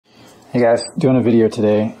Hey guys, doing a video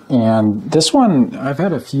today, and this one, I've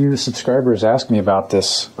had a few subscribers ask me about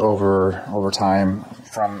this over time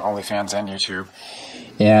from OnlyFans and YouTube,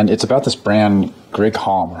 and it's about this brand Gregg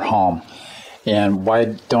Homme, and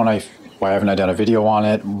why haven't I done a video on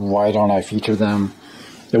it? Why don't I feature them?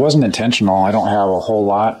 It wasn't intentional. I don't have a whole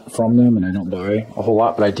lot from them, and I don't buy a whole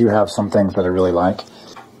lot, but I do have some things that I really like.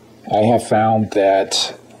 I have found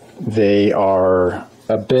that they are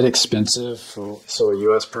a bit expensive, so a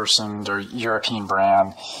US person or European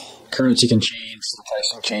brand, currency can change, the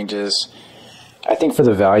pricing changes. I think for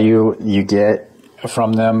the value you get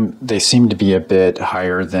from them, they seem to be a bit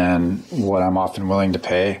higher than what I'm often willing to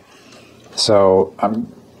pay. So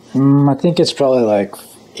I think it's probably like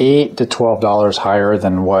 $8 to $12 higher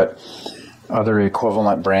than what other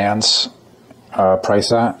equivalent brands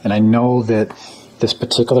price at. And I know that this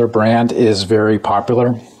particular brand is very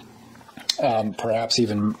popular. Perhaps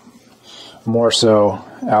even more so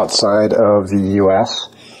outside of the US.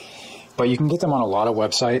 But you can get them on a lot of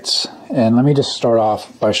websites. And let me just start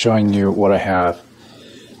off by showing you what I have.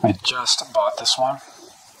 I just bought this one.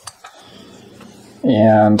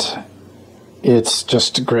 And it's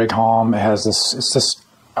just Gregg Homme. It has this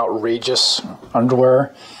outrageous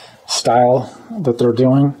underwear style that they're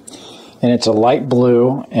doing. And it's a light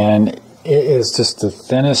blue, and it is just the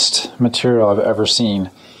thinnest material I've ever seen.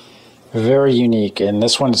 Very unique, and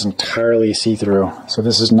this one is entirely see-through, so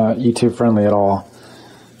this is not YouTube friendly at all.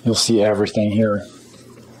 You'll see everything here,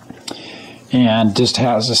 and just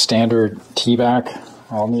has a standard T-back.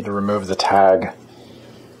 I'll need to remove the tag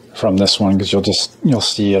from this one because you'll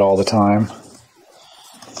see it all the time.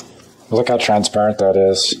 Look how transparent that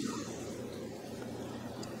is,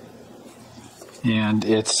 and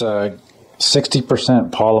it's 60%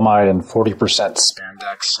 polyamide and 40%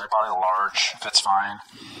 spandex. I bought it large, fits fine.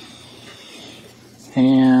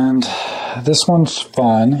 And this one's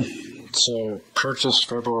fun. So purchased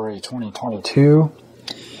February 2022,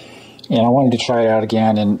 and I wanted to try it out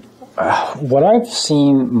again. And what I've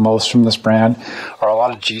seen most from this brand are a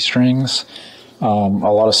lot of G-strings, a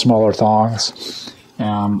lot of smaller thongs, a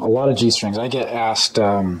lot of G-strings. I get asked,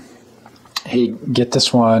 hey, get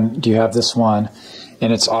this one, do you have this one?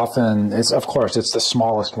 And it's often, of course, it's the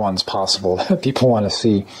smallest ones possible that people want to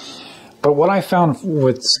see. But what I found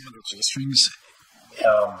with some of the G-strings,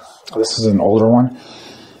 this is an older one.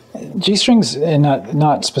 G-strings, and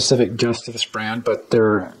not specific just to this brand, but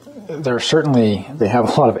they're certainly, they have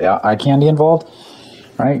a lot of eye candy involved,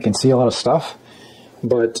 right? You can see a lot of stuff,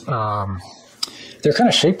 but they're kind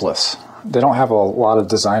of shapeless. They don't have a lot of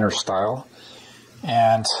designer style,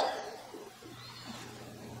 and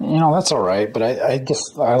you know, that's all right. But I guess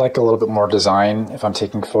I like a little bit more design if I'm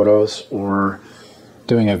taking photos or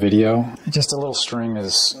doing a video. Just a little string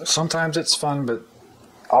is, sometimes it's fun, but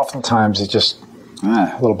oftentimes it's just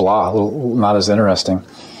a little blah, a little not as interesting.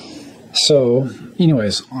 So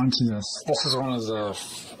anyways, on to this. This is one of the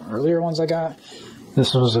earlier ones I got.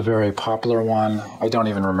 This was a very popular one. I don't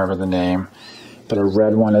even remember the name, but a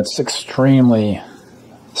red one. It's extremely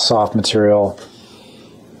soft material.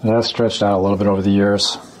 It has stretched out a little bit over the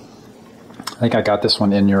years. I think I got this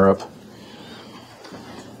one in Europe.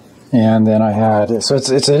 And then I had, so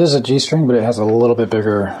it is a G-string, but it has a little bit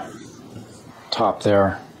bigger top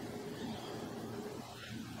there.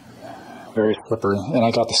 Very slippery. And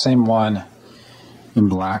I got the same one in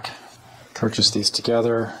black. Purchased these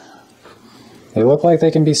together. They look like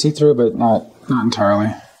they can be see-through, but not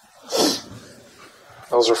entirely.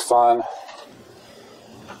 Those are fun.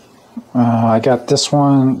 I got this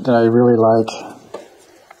one that I really like.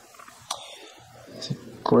 It's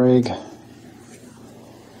Gregg.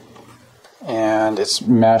 And it's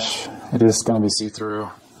mesh. It is going to be see-through.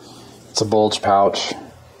 It's a bulge pouch.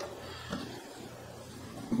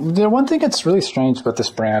 The one thing that's really strange about this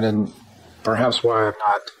brand, and perhaps why I've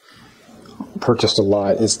not purchased a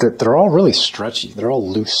lot, is that they're all really stretchy. They're all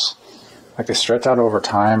loose. Like they stretch out over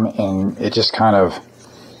time, and it just kind of,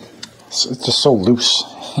 it's just so loose.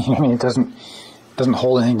 You know what I mean? It doesn't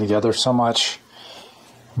hold anything together so much.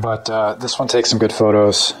 But this one takes some good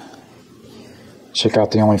photos. Check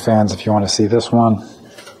out the OnlyFans if you want to see this one.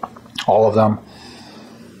 All of them.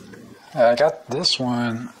 I got this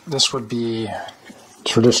one. This would be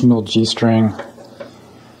traditional G-string.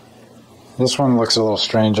 This one looks a little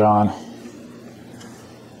strange on.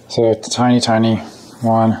 So it's a tiny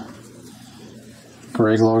one.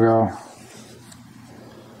 Gregg logo.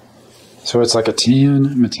 So it's like a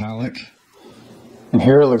tan metallic. And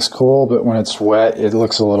here it looks cool, but when it's wet, it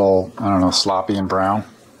looks a little, I don't know, sloppy and brown.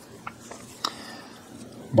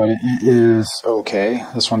 But it is okay.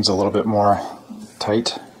 This one's a little bit more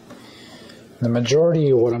tight. The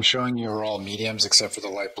majority of what I'm showing you are all mediums except for the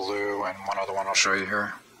light blue and one other one I'll show you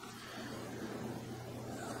here.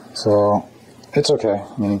 So it's okay.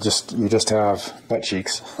 I mean, you just have butt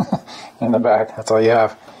cheeks in the back. That's all you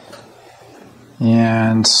have.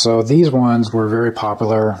 And so these ones were very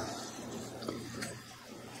popular.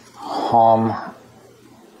 Homme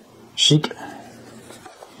chic.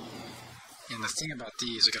 And the thing about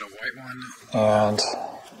these, I got a white one and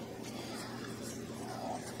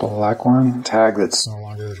black one tag that's no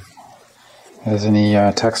longer has any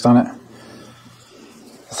text on it.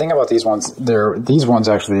 The thing about these ones, these ones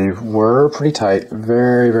actually were pretty tight,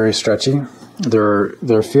 very, very stretchy.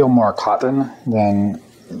 They feel more cotton than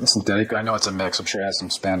synthetic. I know it's a mix. I'm sure it has some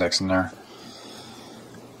spandex in there.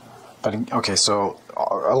 But okay, so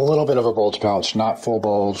a little bit of a bulge pouch, not full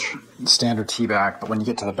bulge, standard T-back. But when you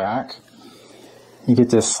get to the back, you get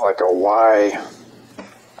this like a Y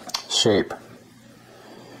shape,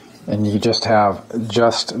 and you just have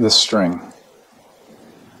this string.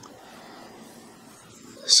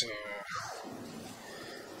 So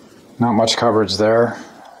not much coverage there,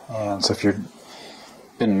 and so if you're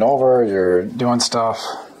bending over, you're doing stuff,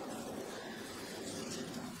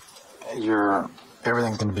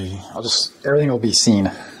 everything's going to be, everything will be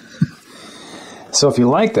seen. So if you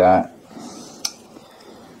like that,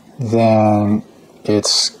 then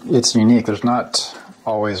it's unique. There's not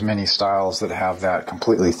always many styles that have that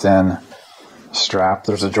completely thin strap.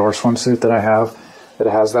 There's a George swimsuit that I have that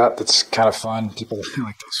has that. That's kind of fun. People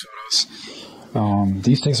like those photos.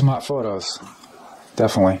 These take some hot photos,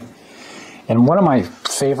 definitely. And one of my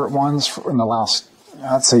favorite ones in the last,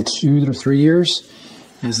 I'd say 2 to 3 years,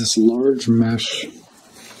 is this large mesh.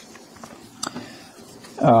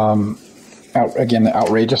 Again, the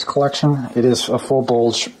Outrageous collection. It is a full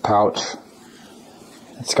bulge pouch.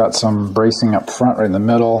 It's got some bracing up front, right in the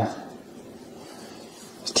middle.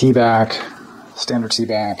 T-back, standard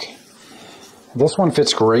T-back. This one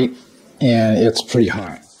fits great, and it's pretty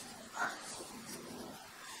hot.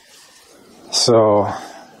 So,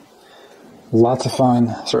 lots of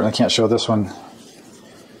fun. Certainly can't show this one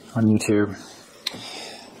on YouTube.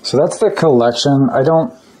 So that's the collection. I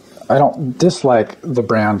don't dislike the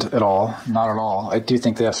brand at all, not at all. I do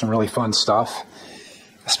think they have some really fun stuff,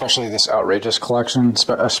 especially this Outrageous collection,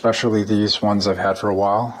 especially these ones I've had for a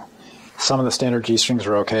while. Some of the standard G-strings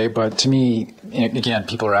are okay, but to me, again,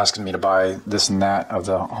 people are asking me to buy this and that of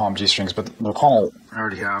the Homme G-strings, but they're kind of, I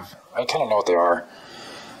already have, I kind of know what they are.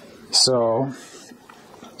 So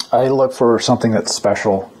I look for something that's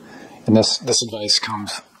special, and this advice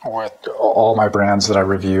comes with all my brands that I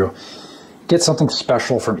review. Get something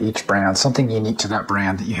special from each brand, something unique to that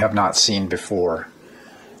brand that you have not seen before.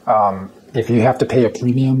 If you have to pay a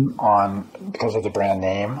premium because of the brand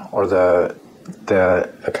name or the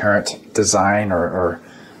apparent design or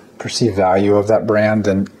perceived value of that brand,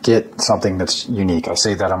 then get something that's unique. I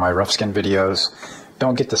say that on my rough skin videos.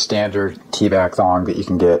 Don't get the standard T-back thong that you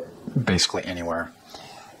can get basically anywhere.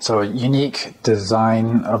 So unique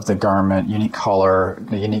design of the garment, unique color,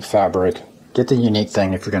 the unique fabric. Get the unique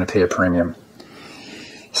thing if you're going to pay a premium.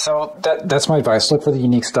 So that's my advice. Look for the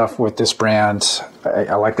unique stuff with this brand.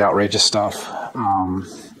 I like the Outrageous stuff.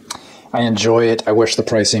 I enjoy it. I wish the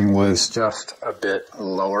pricing was just a bit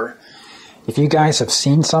lower. If you guys have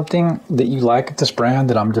seen something that you like at this brand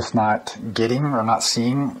that I'm just not getting or not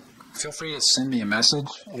seeing, feel free to send me a message,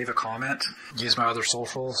 leave a comment, use my other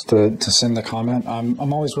socials to send the comment.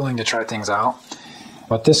 I'm always willing to try things out.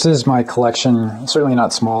 But this is my collection, certainly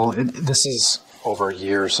not small. This is over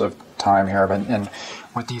years of time here, and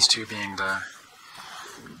with these two being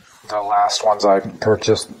the last ones I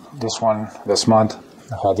purchased, this one this month.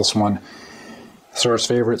 I had this one, Source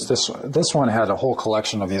Favorites. This one had a whole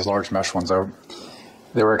collection of these large mesh ones.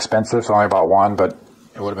 They were expensive, so I only bought one, but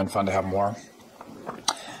it would have been fun to have more.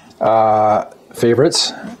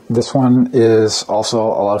 Favorites. This one is also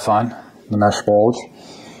a lot of fun, the mesh bulge.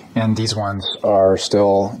 And these ones are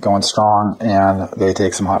still going strong, and they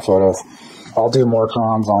take some hot photos. I'll do more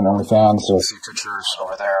comms on OnlyFans. You'll see pictures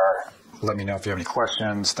over there. Let me know if you have any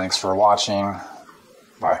questions. Thanks for watching.